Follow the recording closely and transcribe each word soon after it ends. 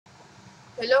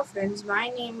Hello friends, my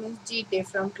name is Jeet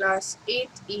from class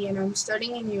 8E and I'm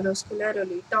studying in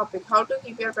Euroscholarly. Topic: How to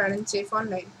keep your parents safe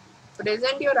online.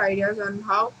 Present your ideas on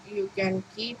how you can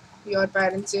keep your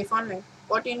parents safe online.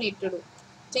 What you need to do.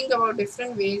 Think about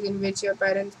different ways in which your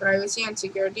parents' privacy and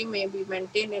security may be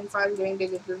maintained in fast-growing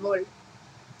digital world.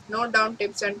 Note down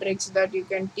tips and tricks that you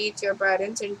can teach your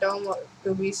parents in terms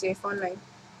to be safe online.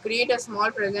 Create a small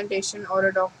presentation or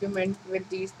a document with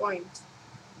these points.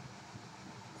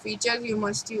 Features you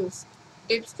must use: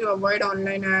 tips to avoid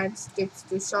online ads, tips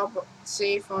to shop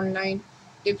safe online,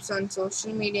 tips on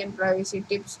social media and privacy,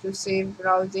 tips to save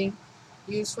browsing,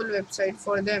 useful website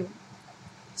for them.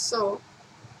 So,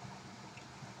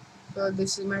 so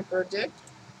this is my project.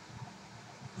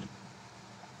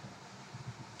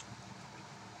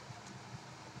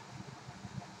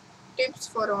 Tips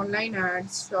for online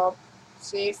ads, shop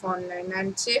safe online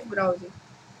and safe browsing.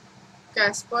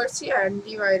 Kaspersky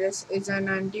Antivirus is an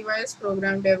antivirus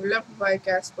program developed by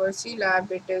Kaspersky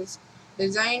Lab. It is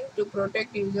designed to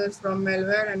protect users from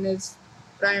malware and is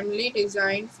primarily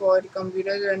designed for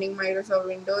computers running Microsoft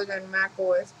Windows and Mac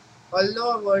OS,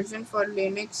 although a version for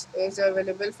Linux is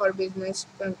available for business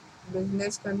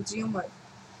consumers.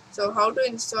 So how to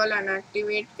install and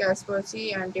activate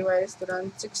Kaspersky Antivirus to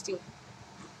run 16.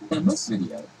 In this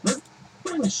video, we're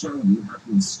going to show you how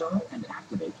to install and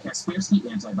activate Kaspersky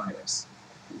Antivirus.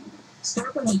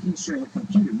 Start by making sure your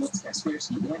computer meets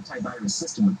Kaspersky Antivirus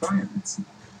system requirements.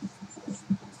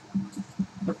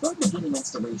 Before beginning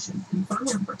installation, confirm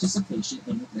your participation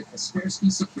in the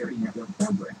Kaspersky Security Network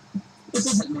program. This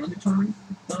isn't mandatory,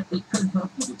 but it could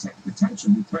help you detect potential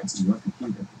new threats to your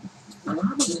computer.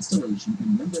 Allow the installation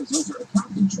in Windows User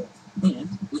Account Control,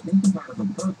 and if incompatible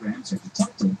programs are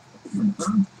detected,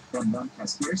 confirm then run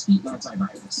Kaspersky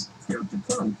Antivirus. Go to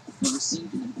Pro, you'll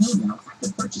receive an email after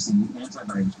purchasing the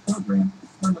antivirus program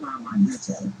from an online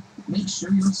retailer. Make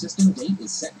sure your system date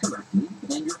is set correctly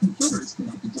and your computer is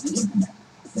connected to the internet.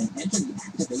 Then enter the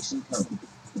activation code.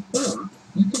 Or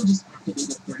you can just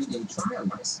activate a 30-day trial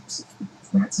license.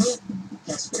 That's it.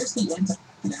 Kaspersky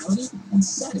Antivirus and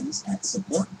settings at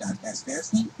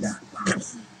support.kaspersky.com.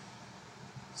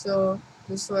 So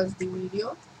this was the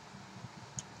video,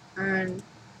 and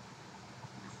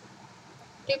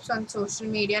tips on social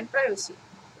media and privacy.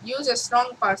 Use a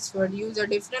strong password. Use a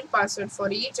different password for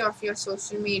each of your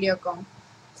social media account.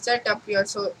 Set up your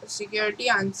security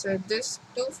answer. This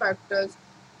two-factor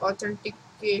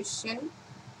authentication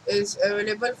is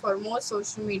available for most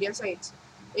social media sites.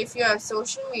 If you have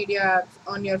social media apps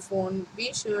on your phone,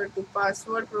 be sure to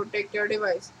password protect your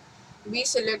device. Be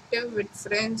selective with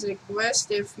friends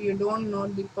requests. If you don't know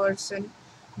the person,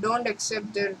 don't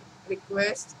accept their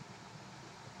request.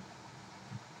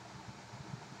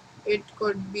 It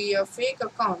could be a fake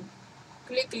account.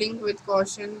 Click link with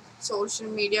caution. Social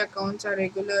media accounts are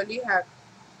regularly hacked.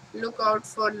 Look out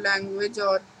for language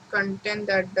or content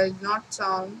that does not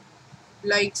sound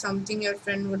like something your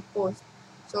friend would post.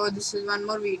 So this is one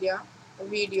more video.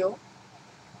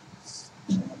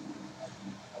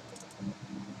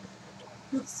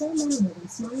 With so many living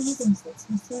small instincts for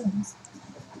scams,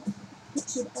 it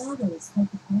should always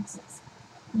help with access.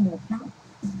 In your account,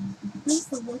 please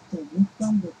select it with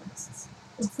friend requests,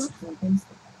 except on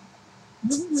Facebook.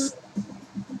 Using your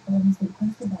items been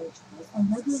posted by your child are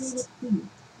regulated feed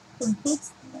from fakes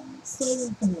stay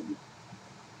infinity.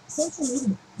 Social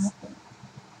media platform.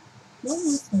 No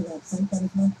use for a website that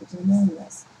is marketed to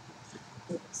anonymous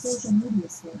with social media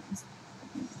scams.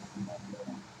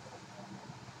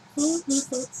 Please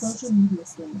research social media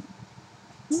scam.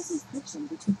 Use restriction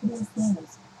between video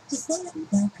scams to stay at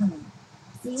 .com.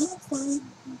 See you next time.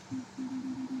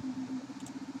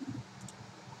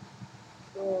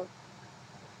 So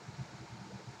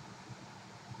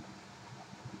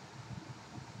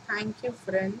thank you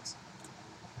friends,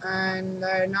 and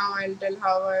now I'll tell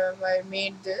how I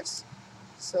made this.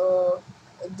 So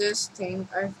this thing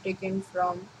I've taken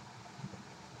from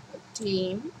a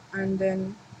theme, and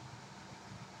then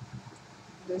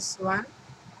this one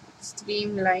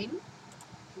streamline,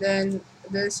 then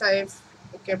this I've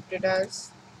kept it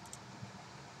as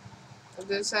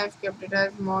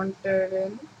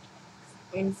mounted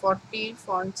in 40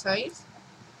 font size,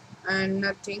 and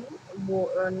nothing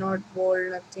not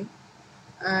bold, nothing.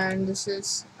 And this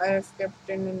is I have kept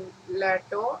in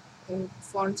Lato in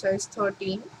font size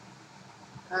 13,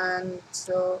 and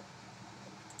so,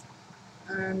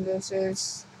 and this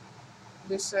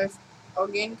I've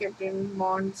again kept in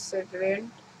Montserrat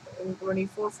in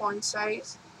 24 font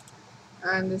size,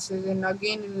 and this is in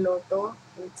again in Loto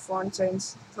in font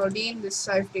size 13. This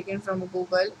I've taken from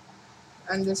Google,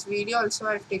 and this video also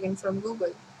I've taken from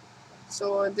Google.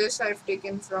 So this I've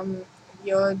taken from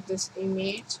your this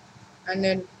image, and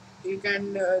then you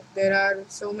can there are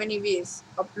so many ways: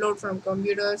 upload from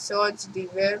computer, search the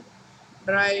web,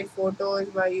 drive photos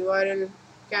by URL,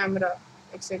 camera,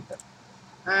 etc.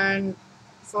 And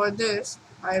for this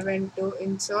I went to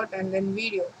insert and then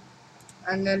video,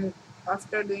 and then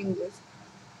after doing this,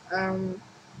 um,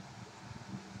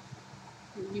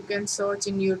 you can search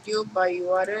in YouTube by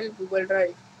URL, Google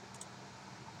Drive.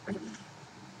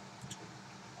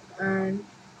 And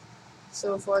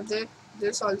so for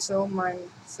this also my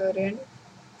serene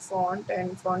font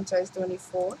and font size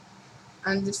 24,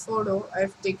 and this photo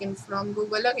I've taken from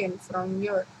Google again from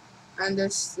here, and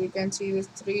this you can see this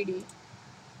 3D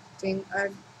thing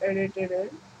I've edited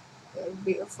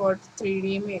it for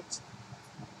 3D image.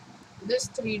 This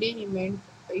 3D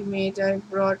image I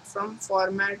brought from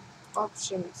format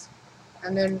options,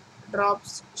 and then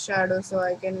drops shadow, so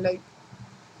I can like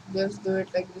just do it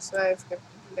like this way. I've kept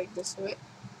it like this way.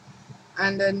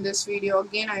 And then this video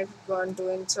again I've gone to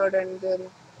insert, and then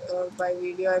by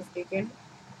video I've taken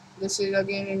this is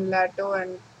again in Lato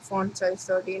and font size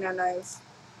 13, and I've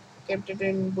kept it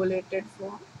in bulleted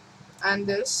form. And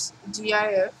this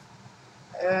GIF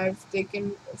I've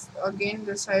taken again,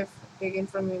 this I've taken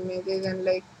from images, and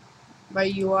like by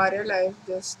URL I've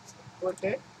just put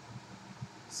it.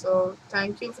 So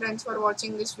thank you friends for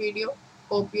watching this video.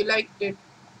 Hope you liked it.